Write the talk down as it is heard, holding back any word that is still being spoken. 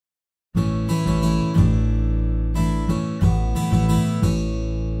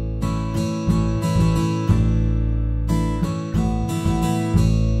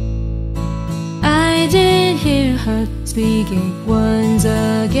her speaking once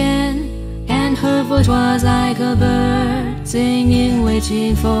again, and her voice was like a bird singing,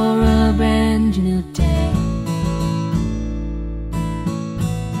 waiting for a brand new day.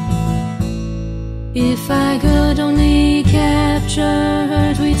 If I could only capture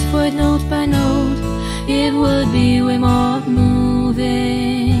her tweets voice note by note, it would be way more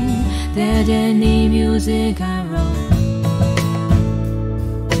moving than any music I wrote.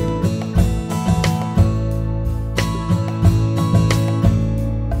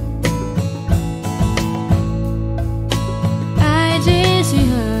 I did see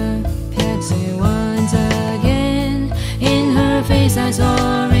her taxi once again. In her face I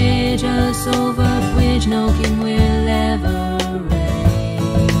saw rage, a silver which no king will ever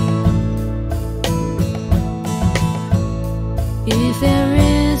reign. If there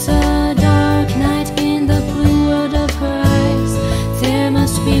is a dark night in the blue world of her eyes, there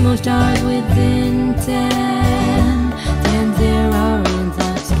must be more stars within them than there are in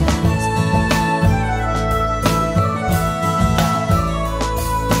the skies.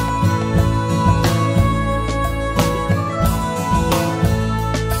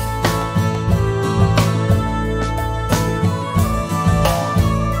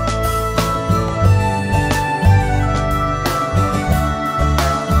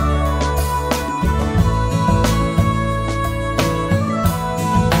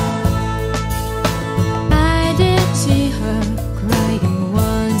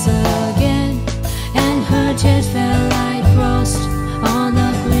 Tears fell like frost on the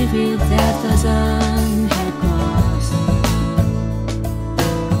green field that the sun had crossed.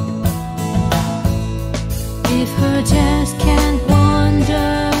 If her chest can't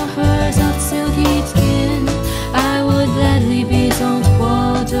wander her soft silky skin, I would gladly be salt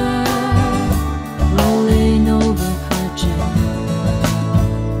water rolling over her chin.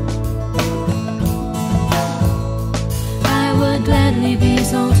 I would gladly be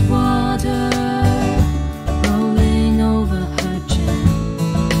salt water over her chin.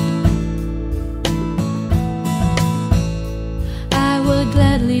 I would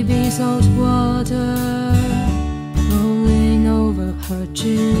gladly be salt water rolling over her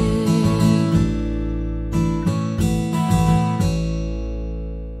chin.